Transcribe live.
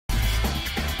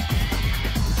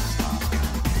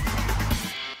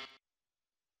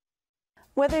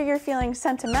Whether you're feeling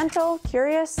sentimental,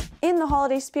 curious, in the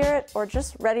holiday spirit, or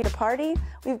just ready to party,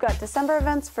 we've got December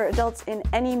events for adults in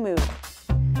any mood.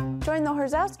 Join the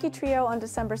Horzowski Trio on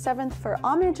December 7th for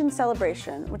Homage and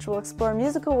Celebration, which will explore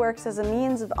musical works as a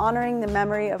means of honoring the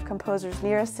memory of composers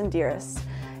nearest and dearest.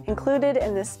 Included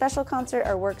in this special concert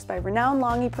are works by renowned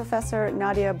Langi professor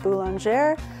Nadia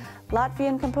Boulanger,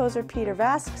 Latvian composer Peter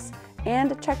Vasks,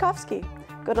 and Tchaikovsky.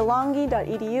 Go to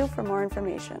langi.edu for more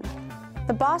information.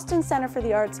 The Boston Center for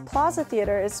the Arts Plaza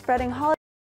Theater is spreading holiday.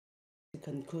 The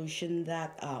conclusion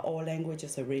that all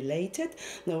languages are related,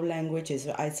 no language is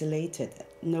isolated,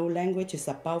 no language is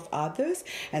above others,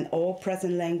 and all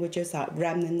present languages are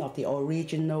remnant of the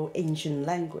original ancient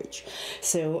language.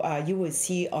 So you will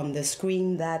see on the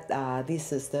screen that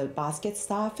this is the basket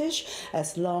starfish.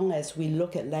 As long as we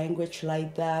look at language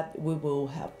like that, we will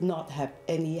not have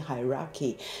any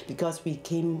hierarchy because we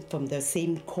came from the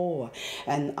same core.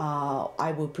 And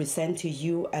I will present to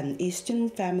you an Eastern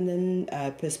feminine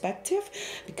perspective,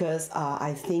 because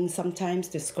I think sometimes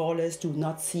the scholars do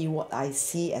not see what I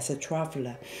see as a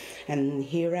traveler. And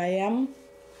here I am.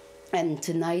 And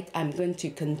tonight I'm going to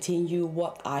continue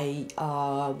what I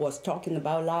was talking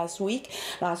about last week.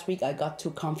 Last week I got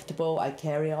too comfortable, I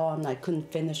carry on, I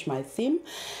couldn't finish my theme.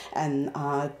 And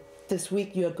this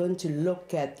week you're going to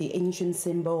look at the ancient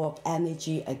symbol of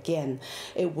energy again.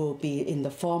 It will be in the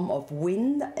form of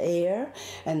wind, air,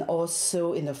 and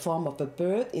also in the form of a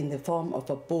bird, in the form of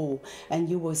a bull. And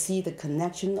you will see the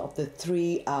connection of the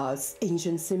three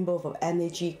ancient symbols of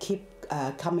energy keep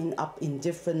coming up in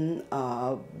different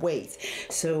ways.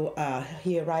 So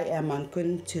here I am. I'm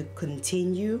going to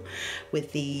continue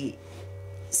with the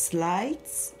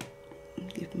slides.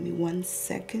 Give me 1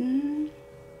 second.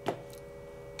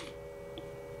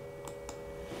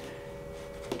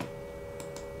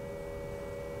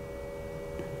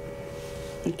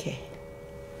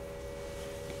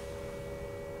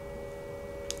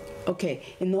 Okay,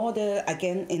 in order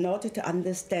to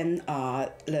understand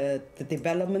the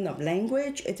development of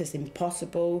language, it is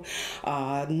impossible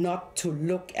not to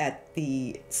look at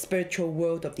the spiritual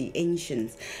world of the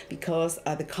ancients, because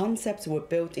the concepts were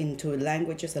built into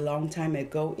languages a long time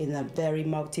ago in a very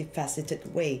multifaceted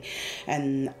way.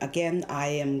 And again, I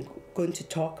am going to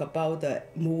talk about the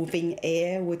moving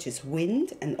air, which is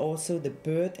wind, and also the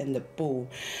bird and the bull.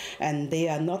 And they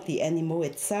are not the animal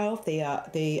itself, they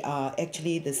are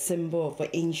actually the symbol of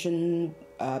ancient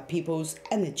people's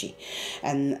energy.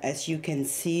 And as you can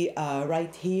see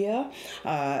right here,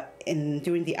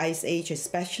 during the Ice Age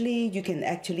especially, you can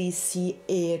actually see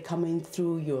air coming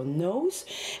through your nose,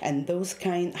 and those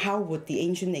how would the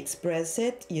ancient express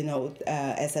it,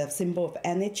 as a symbol of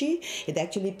energy? It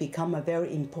actually become a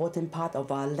very important part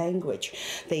of our language.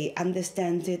 They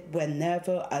understand it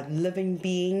whenever a living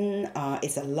being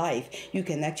is alive. You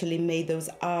can actually make those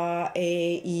R,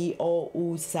 A, E, O,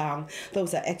 U sound.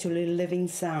 Those are actually living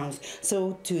sounds.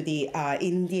 So to the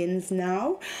Indians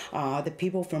now, the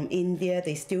people from India,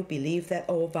 they still believe that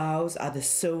all vowels are the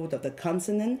soul of the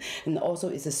consonant, and also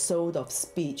is the soul of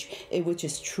speech, which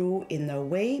is true in a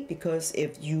way, because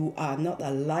if you are not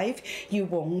alive, you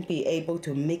won't be able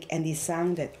to make any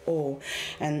sound at all.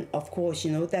 And of course,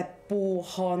 that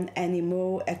bullhorn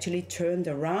animal actually turned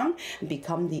around and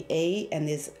become the A, and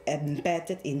is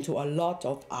embedded into a lot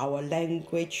of our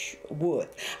language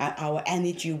words, our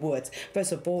energy words.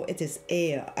 First of all, it is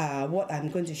air. What I'm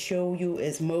going to show you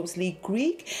is mostly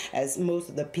Greek, as most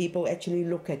of the people actually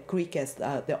look at Greek as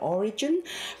the origin,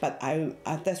 but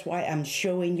that's why I'm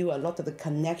showing you a lot of the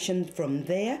connection from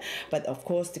there. But of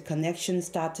course, the connection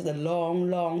started a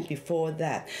long before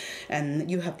that. And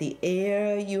you have the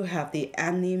air, you have the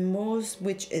animals,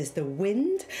 which is the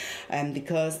wind, and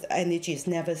because energy is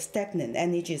never stagnant,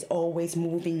 energy is always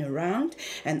moving around.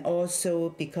 And also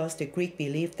because the Greek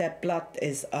believed that blood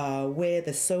is where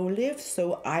the soul lives,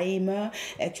 so aima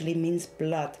actually means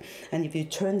blood. And if you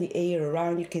turn the air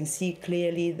around, you can see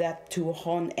clearly that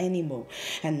two-horned animal.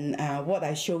 And what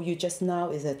I show you just now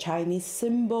is a Chinese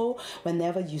symbol.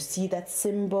 Whenever you see that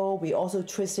symbol, we also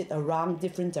twist it around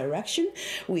different direction.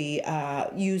 We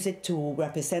use it to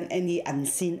represent any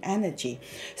unseen energy.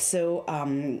 So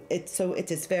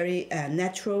it is very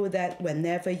natural that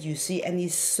whenever you see any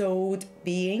souled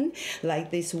being,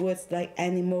 like these words like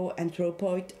animal,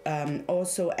 anthropoid,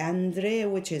 also andre,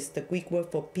 which is the Greek word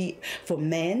for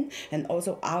man, and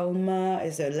also alma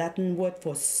is a Latin word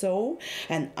for soul,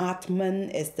 and atman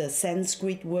is the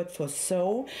Sanskrit word for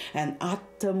soul, and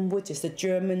Atem, which is the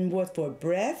German word for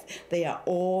breath. They are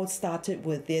all started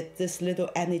with this little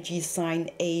energy sign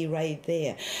A right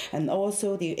there. And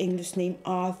also the English name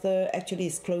Arthur actually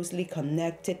is closely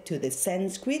connected to the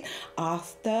Sanskrit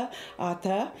Arthur,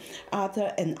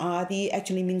 and Adi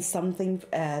actually means something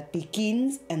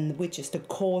begins, and which is the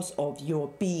cause of your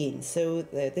being. So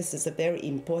this is a very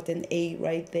important A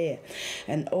right there.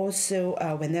 And also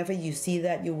whenever you see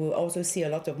that, you will also see a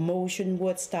lot of motion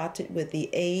words started with the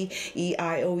A, E,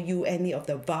 I, O, U, any of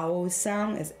the vowel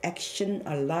sound as action,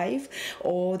 alive.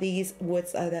 All these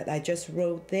words that I just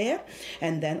wrote there.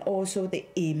 And then also the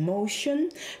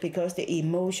emotion, because the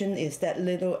emotion is that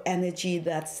little energy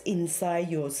that's inside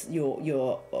your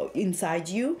inside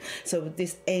you. So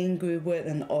this angry word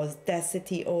and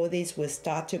audacity, all these were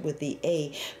started with the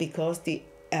A, because the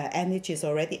energy is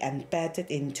already embedded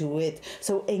into it.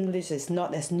 So English is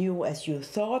not as new as you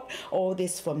thought. All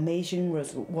this formation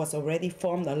was already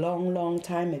formed a long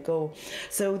time ago.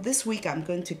 So this week I'm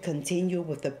going to continue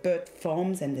with the bird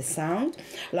forms and the sound.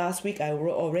 Last week I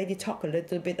already talked a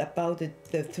little bit about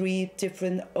the three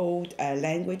different old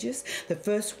languages. The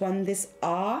first one, this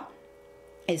R,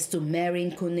 is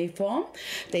Sumerian Cuneiform.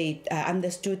 They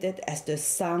understood it as the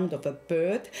sound of a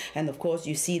bird, and of course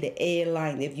you see the air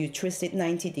line. If you twist it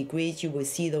 90 degrees, you will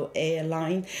see the air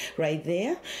line right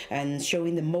there, and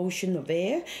showing the motion of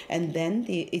air. And then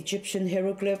the Egyptian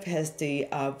Hieroglyph has the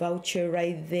voucher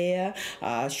right there,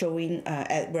 showing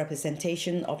a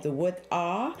representation of the word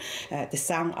R, the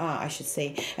sound R, I should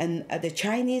say. And the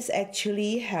Chinese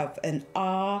actually have an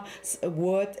R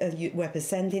word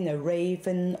representing a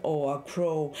raven or a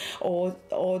crow.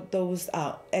 All those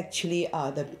are actually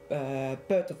the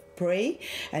bird of prey,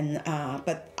 and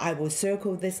but I will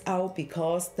circle this out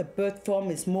because the bird form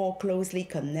is more closely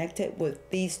connected with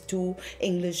these two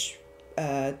English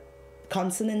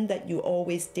consonant that you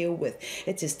always deal with.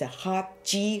 It is the hard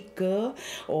G, G,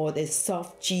 or the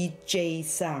soft G, J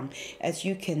sound. As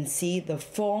you can see, the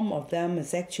form of them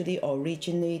is actually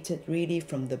originated really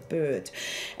from the bird.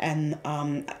 And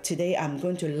today I'm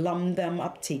going to lump them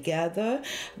up together.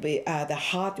 The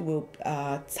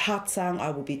hard sound,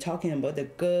 I will be talking about the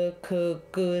G, K,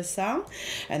 G sound.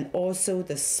 And also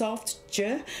the soft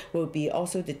J will be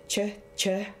also the Ch,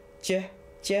 Ch, J,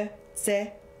 J,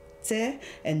 Z, Z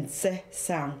and Z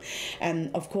sound. And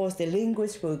of course the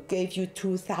linguist will give you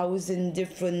 2,000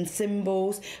 different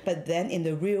symbols, but then in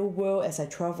the real world, as I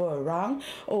travel around,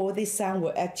 all these sound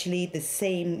were actually the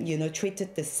same,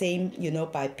 treated the same,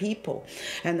 by people.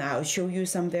 And I'll show you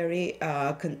some very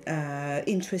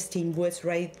interesting words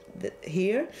right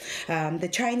here. The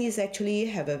Chinese actually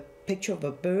have a picture of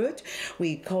a bird.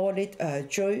 We call it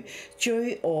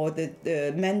zhui, or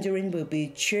the Mandarin will be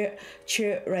che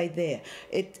right there.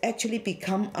 It actually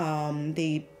become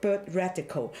the bird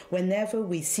radical. Whenever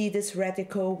we see this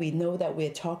radical, we know that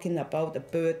we're talking about the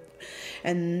bird.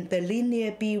 And the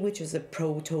linear B, which is a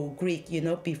Proto-Greek,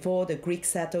 before the Greeks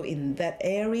settled in that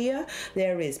area,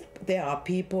 there were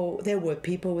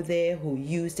people there who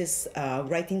used this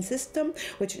writing system,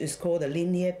 which is called the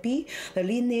linear B. The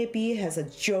linear B has a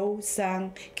zhou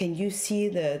sound. Can you see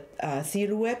the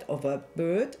silhouette of a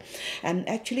bird? And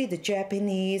actually the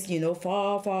Japanese,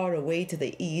 far away to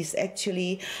the east,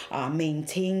 actually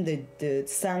maintain the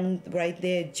sound right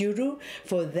there. Juru,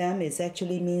 for them, it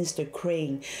actually means the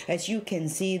crane. As you can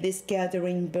see, this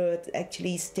gathering bird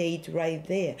actually stayed right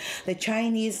there. The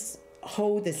Chinese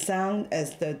hold the sound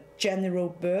as the general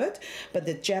bird, but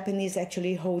the Japanese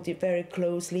actually hold it very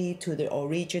closely to the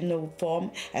original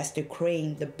form as the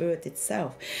crane, the bird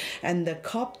itself. And the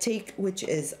Coptic, which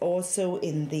is also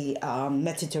in the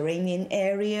Mediterranean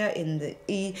area, in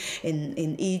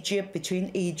Egypt,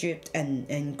 between Egypt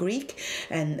and Greek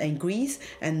and Greece,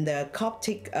 and the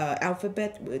Coptic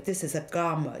alphabet, this is a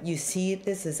gamma. You see,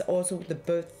 this is also the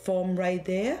bird form right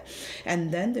there.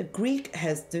 And then the Greek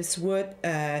has this word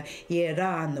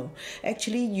hierano.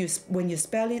 Actually, when you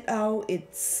spell it out,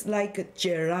 it's like a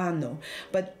Gerano,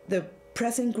 but the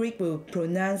present Greek will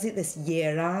pronounce it as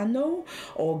Hierano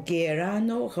or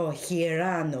Gerano or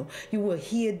Hierano. You will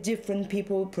hear different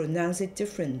people pronounce it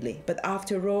differently. But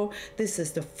after all, this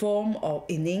is the form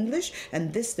in English,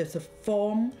 and this is the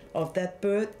form of that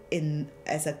bird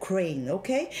as a crane,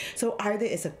 okay? So either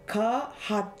it's a K,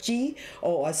 hard G,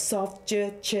 or a soft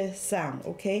J, Ch sound,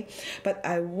 okay? But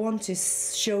I want to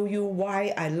show you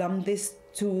why I lump this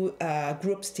two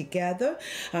groups together.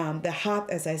 The hard,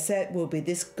 as I said, will be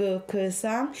this G, K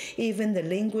sound. Even the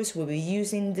linguist will be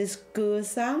using this G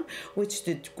sound, which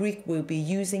the Greek will be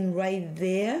using right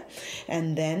there.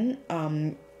 And then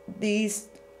these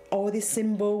all this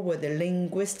symbol were the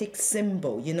linguistic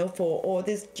symbol, you know, for all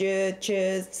this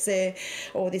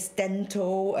all this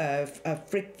dental,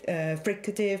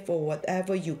 fricative, or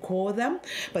whatever you call them.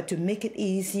 But to make it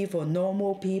easy for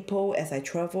normal people, as I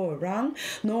travel around,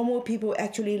 normal people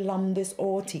actually lump this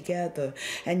all together.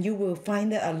 And you will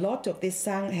find that a lot of this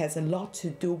sound has a lot to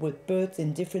do with birds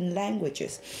in different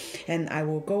languages. And I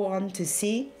will go on to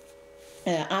see.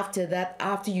 After that,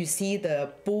 after you see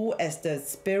the bull as the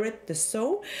spirit, the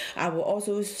soul, I will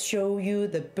also show you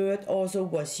the bird also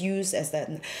was used as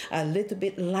a little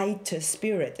bit lighter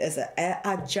spirit, as an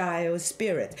agile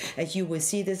spirit. As you will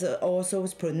see, this is also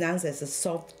pronounced as a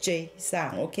soft J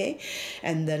sound, okay?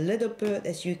 And the little bird,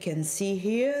 as you can see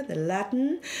here, the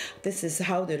Latin, this is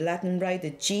how the Latin write the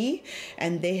G,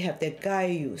 and they have the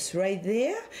gaius right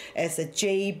there as a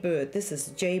J bird. This is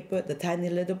J bird, the tiny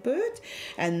little bird.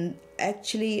 And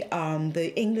actually,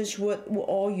 the English word,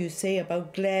 all you say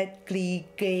about glad, glee,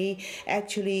 gay,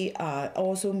 actually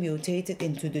also mutated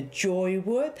into the joy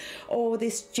word. All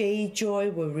this J,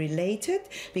 joy were related,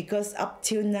 because up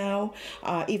till now,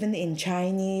 even in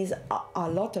Chinese, a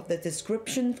lot of the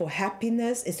description for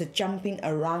happiness is a jumping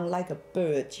around like a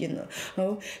bird, you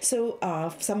know. So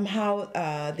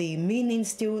somehow the meaning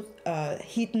still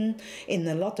hidden in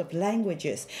a lot of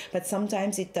languages, but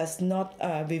sometimes it does not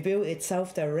reveal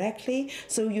itself directly.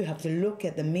 So you have to look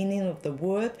at the meaning of the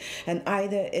word, and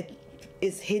either it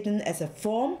is hidden as a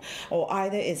form, or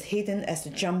either is hidden as the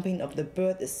jumping of the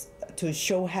bird is to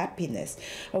show happiness.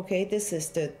 Okay, this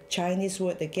is the Chinese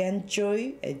word again,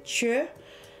 joy, a che,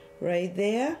 right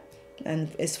there,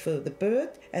 and it's for the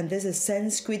bird. And this is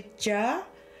Sanskrit ja.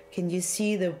 Can you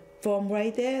see the form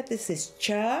right there? This is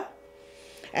cha.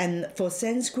 And for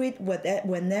Sanskrit,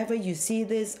 whenever you see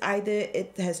this, either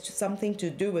it has something to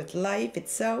do with life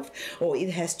itself, or it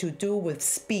has to do with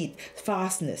speed,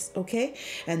 fastness, okay?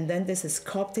 And then this is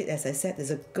Coptic, as I said,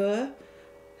 is a g,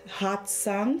 hard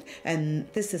sound, and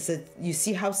this is you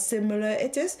see how similar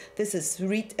it is? This is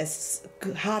read as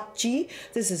hard G,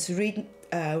 this is read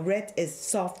as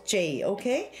soft J,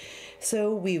 okay?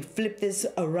 So we flip this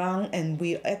around, and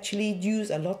we actually use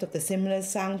a lot of the similar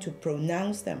sound to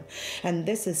pronounce them. And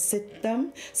this is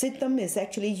Siddham. Siddham is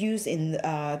actually used in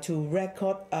to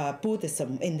record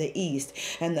Buddhism in the East.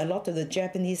 And a lot of the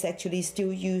Japanese actually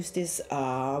still use this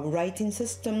writing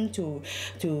system to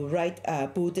write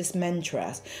Buddhist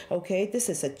mantras. Okay, this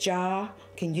is a jar.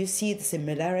 Can you see the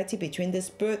similarity between this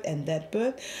bird and that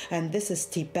bird? And this is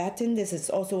Tibetan. This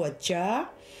is also a jar.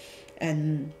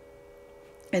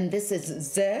 And this is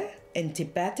Z in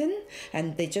Tibetan,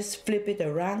 and they just flip it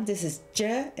around. This is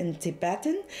J in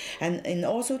Tibetan, and in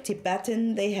also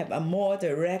Tibetan they have a more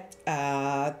direct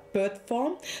bird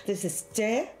form. This is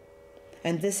J,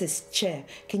 and this is Che.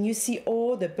 Can you see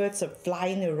all the birds are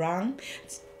flying around?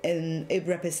 And it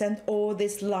represents all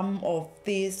this lump of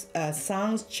these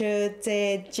sounds, ch,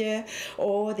 ze, j.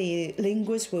 All the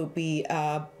linguists will be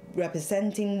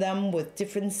representing them with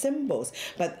different symbols,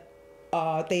 but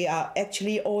they are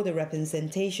actually all the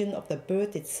representation of the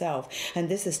bird itself. And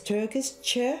this is Turkish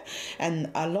ch, and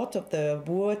a lot of the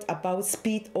words about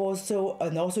speed also,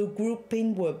 and also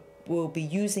grouping will be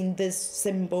using this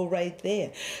symbol right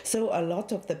there. So a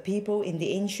lot of the people in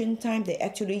the ancient time, they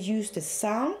actually used the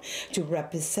sound to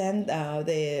represent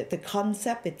the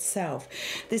concept itself.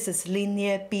 This is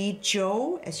lineal B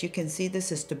Joe. As you can see,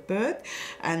 this is the bird,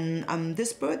 and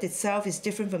this bird itself is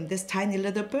different from this tiny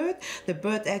little bird. The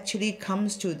bird actually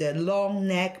comes to the long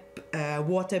neck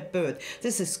water bird.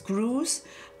 This is grus,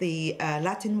 the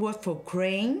Latin word for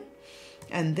crane.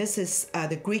 And this is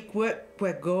the Greek word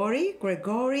Gregory.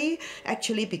 Gregory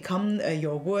actually become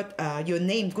your word, your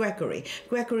name Gregory.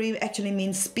 Gregory actually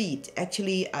means speed,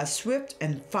 actually swift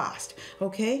and fast,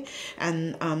 okay?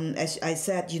 And as I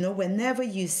said, you know, whenever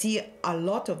you see a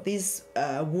lot of these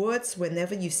words,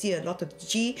 whenever you see a lot of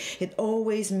G, it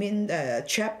always means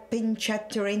chapping,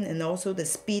 chattering, and also the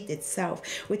speed itself,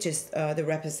 which is the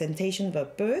representation of a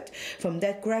bird. From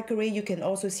that Gregory, you can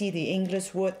also see the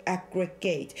English word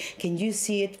aggregate. Can you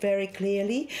see it very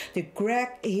clearly? The greg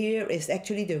here is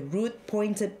actually the root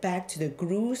pointed back to the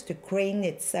grus, the crane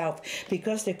itself,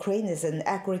 because the crane is an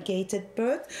aggregated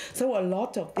bird. So a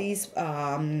lot of these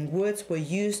words were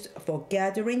used for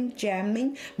gathering,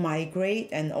 jamming, migrate,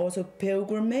 and also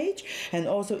pilgrimage, and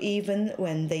also even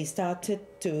when they started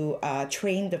to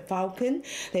train the falcon.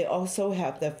 They also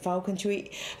have the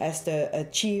falconry as the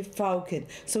G falcon.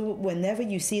 So whenever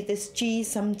you see this G,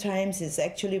 sometimes it's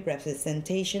actually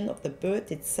representation of the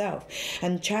bird itself.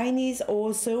 And Chinese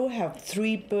also have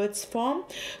 3 birds form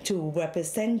to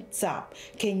represent zap.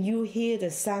 Can you hear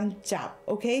the sound zap?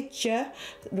 Okay, j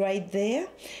right there,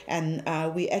 and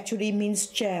we actually means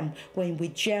jam. When we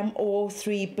jam all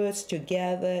 3 birds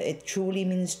together, it truly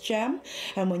means jam.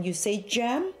 And when you say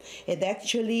jam, it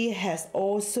actually has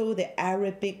also the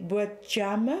Arabic word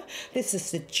jamma. This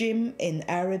is the jim in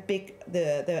Arabic,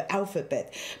 the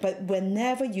alphabet. But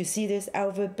whenever you see this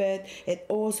alphabet, it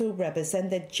also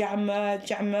represented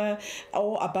jamma,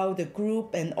 all about the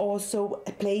group, and also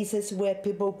places where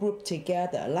people group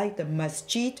together, like the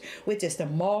masjid, which is the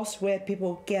mosque where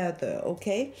people gather,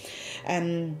 okay?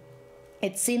 And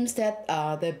it seems that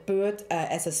the bird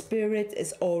as a spirit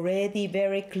is already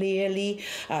very clearly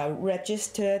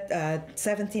registered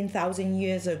 17,000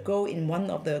 years ago in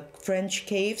one of the French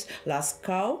caves,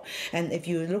 Lascaux. And if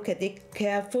you look at it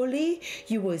carefully,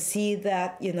 you will see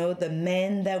that, you know, the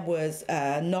man that was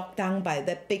knocked down by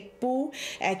that big bull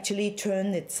actually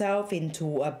turned itself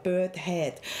into a bird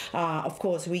head. Of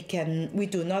course, we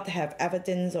do not have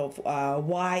evidence of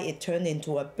why it turned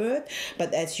into a bird,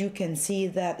 but as you can see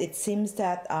that it seems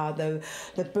that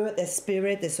the bird as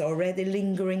spirit is already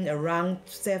lingering around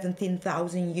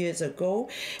 17,000 years ago,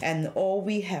 and all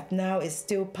we have now is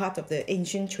still part of the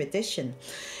ancient tradition.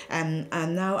 And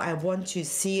now I want to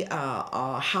see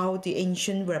how the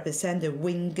ancient represent the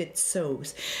winged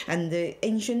souls. And the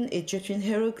ancient Egyptian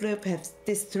hieroglyph has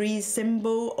these 3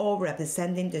 symbols, all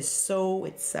representing the soul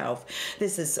itself.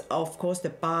 This is, of course, the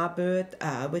bar bird,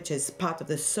 which is part of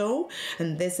the soul,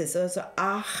 and this is also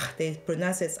Ach. They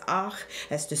pronounce it Ach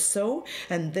as the soul,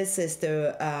 and this is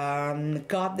the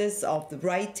goddess of the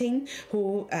writing,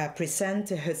 who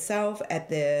presents herself at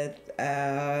the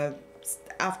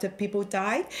after people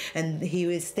died, and he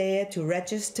was there to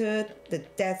register the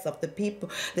death of the people,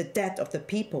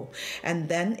 And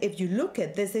then if you look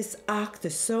at this arc, the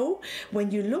soul,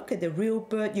 when you look at the real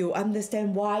bird, you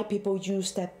understand why people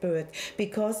use that bird.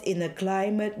 Because in a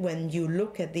climate, when you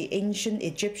look at the ancient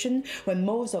Egyptian, when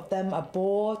most of them are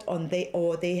bald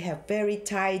or they have very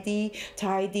tidy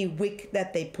wig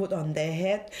that they put on their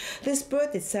head, this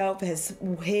bird itself has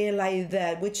hair like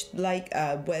that, which like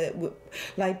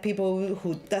people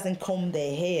who doesn't comb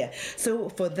their hair. So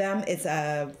for them, it's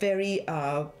a very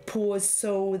poor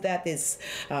soul that is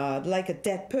like a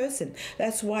dead person.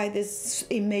 That's why this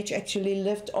image actually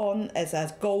lived on as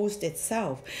a ghost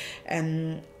itself.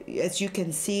 And as you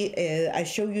can see, I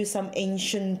show you some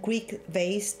ancient Greek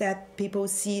vase that people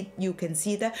see. You can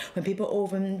see that when people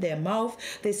open their mouth,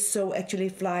 this soul actually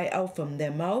fly out from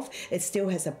their mouth. It still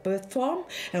has a bird form.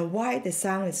 And why the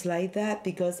sound is like that?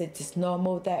 Because it is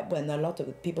normal that when a lot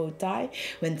of people die,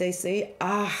 when they say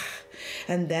ah,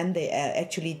 and then they are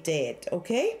actually dead,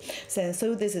 okay?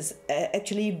 So this is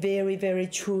actually very, very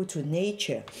true to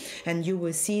nature. And you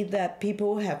will see that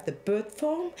people have the bird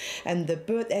form, and the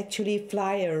bird actually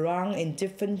fly around in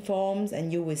different forms,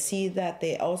 and you will see that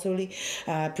they also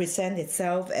present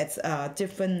itself as a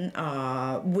different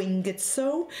winged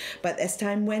soul. But as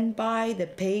time went by, the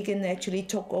pagan actually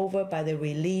took over by the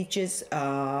religious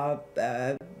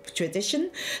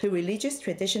tradition. The religious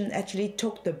tradition actually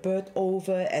took the bird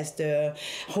over as the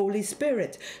Holy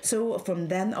Spirit. So from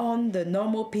then on, the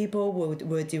normal people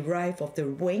will derive of the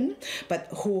wing, but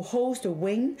who holds the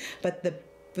wing, but the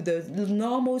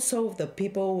normal soul of the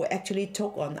people who actually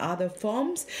took on other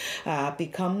forms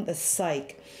become the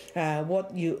psyche,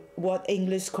 what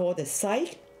English call the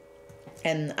psyche.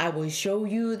 And I will show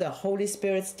you the Holy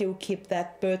Spirit still keep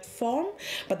that bird form,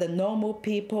 but the normal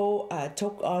people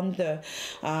took on the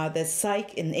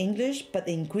psyche in English, but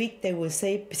in Greek they will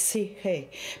say psyche.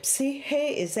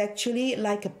 Psyche is actually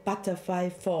like a butterfly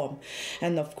form,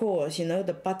 and of course, you know,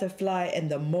 the butterfly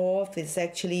and the moth is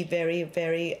actually very,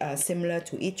 very similar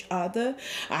to each other.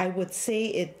 I would say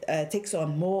it takes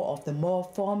on more of the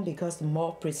moth form because the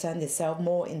moth presents itself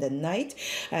more in the night.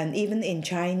 And even in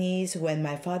Chinese, when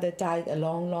my father died a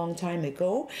long time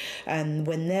ago, and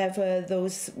whenever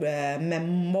those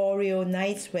memorial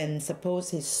nights when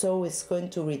suppose his soul is going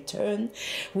to return,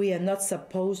 we are not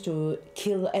supposed to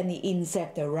kill any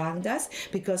insect around us,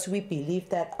 because we believe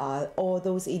that all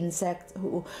those insects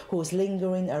who's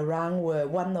lingering around, were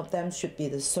one of them should be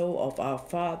the soul of our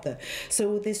father.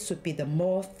 So this should be the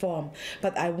moth form.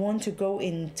 But I want to go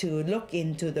look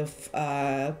into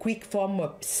the Greek form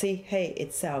of psyche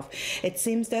itself. It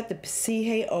seems that the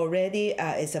psyche already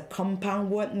is a compound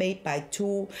word made by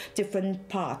 2 different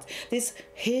parts. This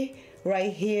he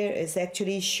right here is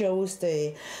actually shows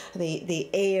the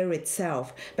air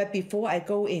itself. But before I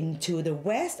go into the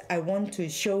West, I want to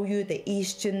show you the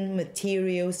Eastern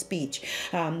material speech.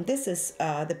 This is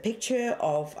the picture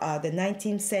of the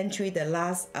 19th century, the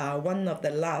last one of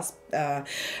the last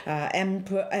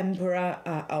emperor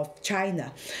of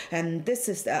China, and this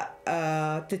is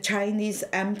the Chinese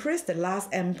empress, the last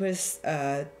empress.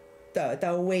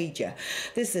 Dowager.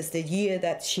 This is the year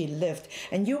that she lived,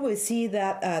 and you will see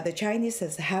that the Chinese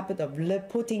has a habit of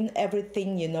putting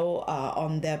everything, you know,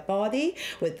 on their body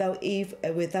without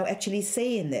actually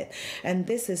saying it. And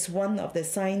this is one of the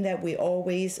signs that we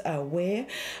always wear.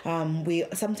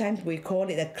 Sometimes we call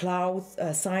it a cloud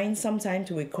sign. Sometimes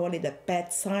we call it a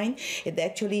bat sign. It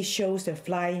actually shows the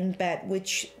flying bat,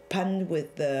 which pun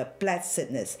with the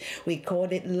blessedness. We call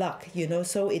it luck, you know,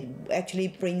 so it actually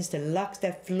brings the luck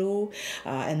that flew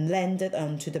and landed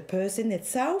onto the person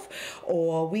itself.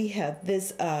 Or we have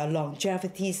this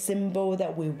longevity symbol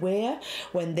that we wear.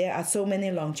 When there are so many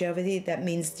longevity, that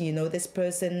means, you know, this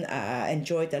person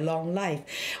enjoyed a long life.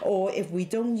 Or if we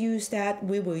don't use that,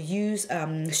 we will use,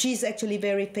 she's actually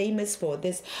very famous for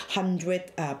this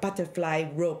 100 butterfly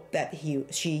rope that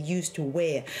she used to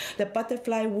wear. The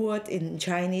butterfly word in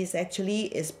Chinese actually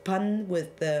is pun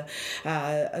with the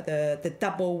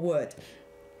double word.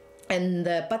 And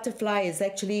the butterfly is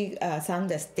actually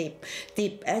sound as dip.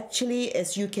 Dip actually,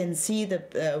 as you can see,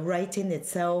 the writing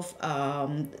itself,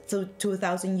 so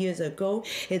 2,000 years ago,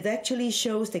 it actually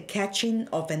shows the catching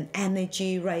of an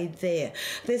energy right there.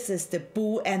 This is the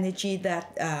bull energy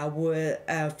that were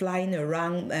flying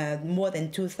around more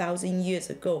than 2,000 years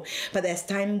ago. But as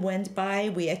time went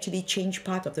by, we actually changed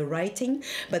part of the writing.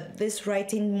 But this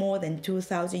writing more than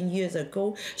 2,000 years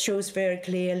ago shows very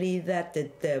clearly that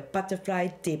the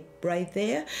butterfly dip right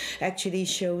there actually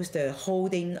shows the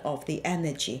holding of the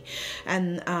energy,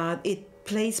 and it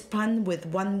plays pun with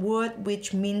one word,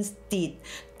 which means did,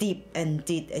 deep and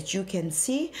did. As you can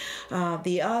see,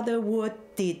 the other word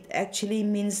did actually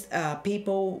means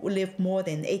people live more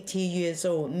than 80 years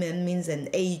old, means an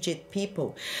aged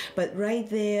people. But right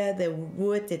there, the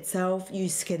word itself, you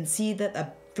can see that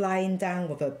a flying down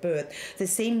with a bird. The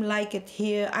same like it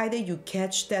here, either you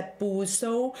catch that bull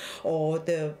soul or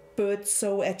the bird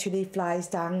soul actually flies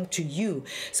down to you.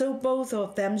 So both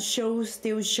of them still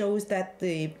shows that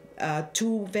the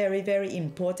two very, very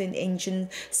important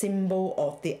ancient symbol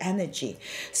of the energy.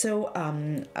 So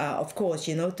of course,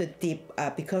 you know, the dip,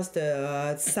 because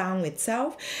the sound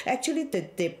itself, actually the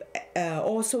dip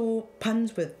also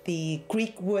puns with the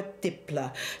Greek word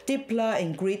dipla. Dipla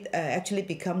in Greek actually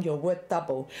become your word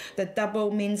double. The double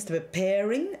means the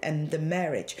pairing and the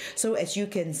marriage. So as you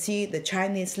can see, the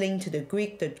Chinese link to the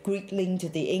Greek link to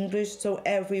the English, so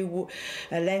every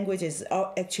language is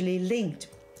actually linked.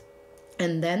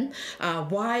 And then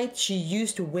why she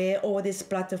used to wear all this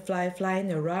butterfly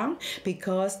flying around?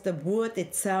 Because the word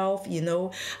itself, you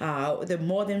know, the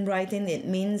modern writing, it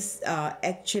means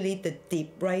actually the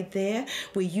deep right there.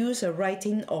 We use a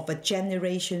writing of a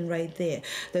generation right there.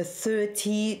 The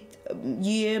 30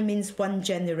 year means one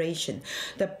generation.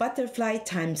 The butterfly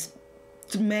times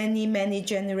many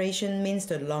generation means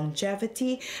the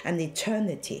longevity and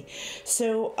eternity.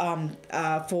 So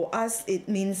for us it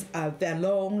means a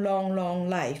long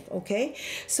life. Okay,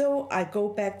 so I go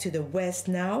back to the West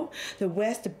now. The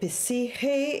West, the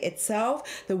psiche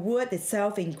itself, the word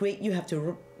itself in Greek, you have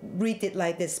to read it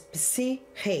like this,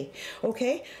 psiche.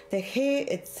 Okay, the he,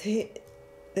 it's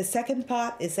the second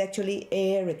part is actually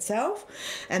air itself,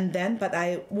 and then but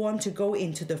I want to go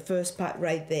into the first part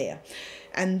right there.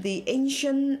 And the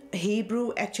ancient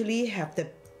Hebrew actually have the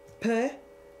per,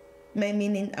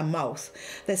 meaning a mouth.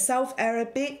 The South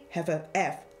Arabic have a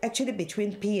F. Actually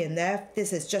between P and F,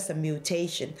 this is just a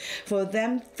mutation. For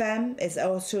them, fem is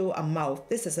also a mouth.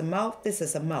 This is a mouth, this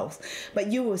is a mouth.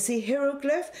 But you will see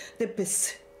hieroglyph, the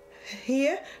ps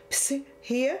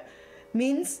here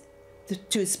means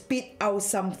to spit out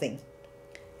something.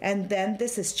 And then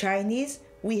this is Chinese.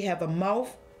 We have a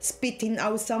mouth spitting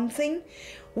out something.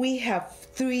 We have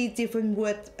three different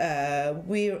words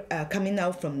coming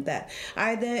out from that.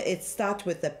 Either it starts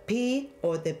with the P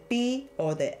or the B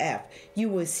or the F. You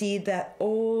will see that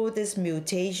all these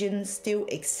mutations still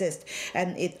exist,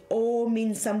 and it all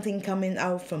means something coming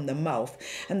out from the mouth.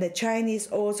 And the Chinese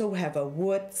also have a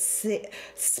word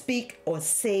speak or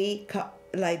say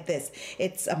like this.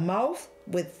 It's a mouth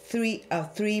with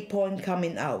three point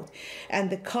coming out. And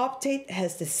the Coptic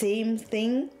has the same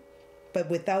thing, but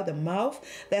without the mouth.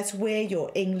 That's where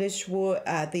your English word,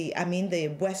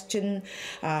 the Western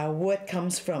word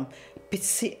comes from,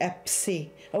 psi,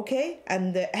 okay?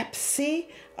 And the psi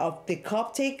of the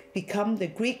Coptic become the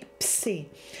Greek psi.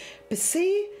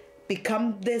 see,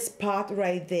 become this part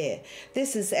right there.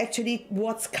 This is actually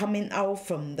what's coming out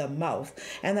from the mouth.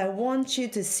 And I want you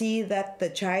to see that the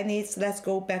Chinese, let's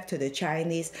go back to the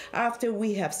Chinese. After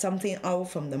we have something out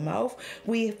from the mouth,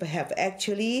 we have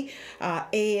actually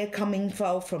air coming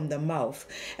out from the mouth.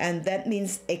 And that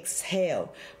means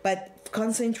exhale. But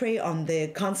concentrate on the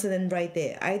consonant right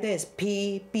there. Either it's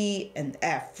P, B, and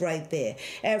F right there.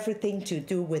 Everything to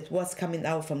do with what's coming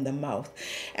out from the mouth.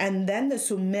 And then the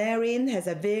Sumerian has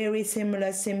a very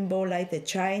similar symbol like the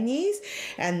Chinese.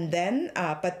 And then,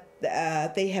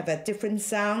 they have a different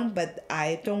sound, but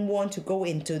I don't want to go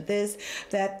into this.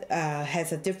 That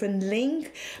has a different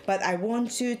link, but I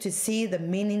want you to see the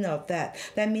meaning of that.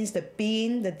 That means the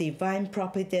being, the divine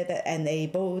property that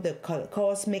enable the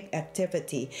cosmic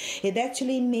activity. It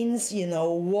actually means, you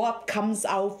know, what comes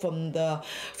out from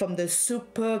the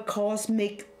super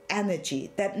cosmic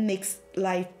energy that makes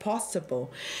life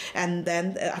possible. And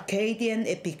then Akkadian,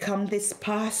 it becomes this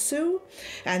Pasu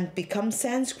and becomes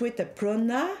Sanskrit, the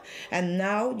prana, and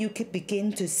now you can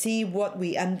begin to see what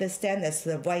we understand as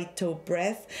the vital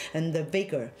breath and the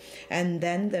vigor. And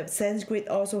then the Sanskrit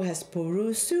also has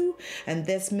Purusu, and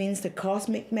this means the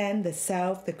cosmic man, the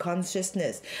self, the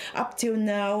consciousness. Up till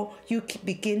now, you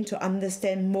begin to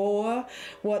understand more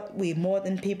what we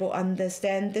modern people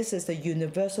understand. This is the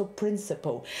universal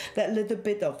principle, that little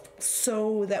bit of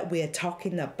soul that we are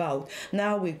talking about.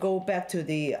 Now we go back to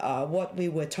the what we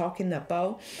were talking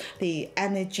about, the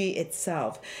energy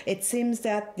itself. It seems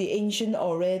that the ancient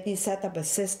already set up a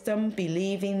system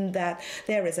believing that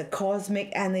there is a cosmic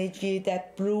energy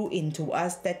that blew into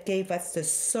us, that gave us the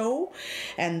soul,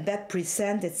 and that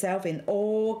presents itself in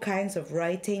all kinds of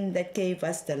writing that gave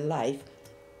us the life.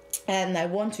 And I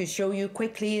want to show you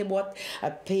quickly what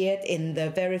appeared in the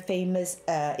very famous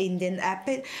Indian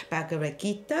epic, Bhagavad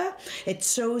Gita. It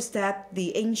shows that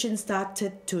the ancients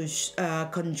started to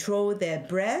control their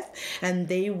breath, and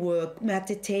they were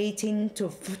meditating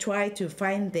to try to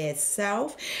find their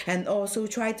self, and also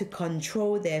try to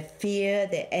control their fear,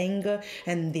 their anger,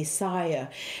 and desire.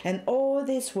 And all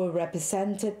this were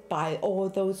represented by all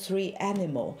those three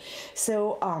animals.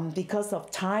 So because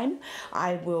of time,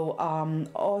 I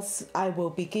will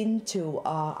begin to,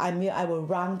 I will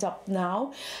round up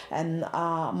now, and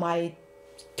my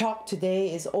talk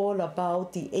today is all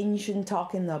about the ancient,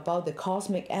 talking about the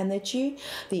cosmic energy,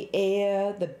 the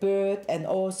air, the bird, and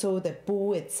also the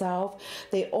bull itself.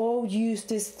 They all use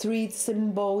this three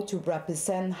symbol to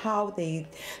represent how they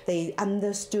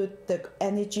understood the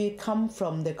energy come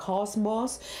from the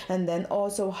cosmos, and then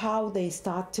also how they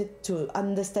started to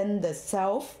understand the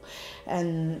self.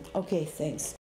 And okay, thanks.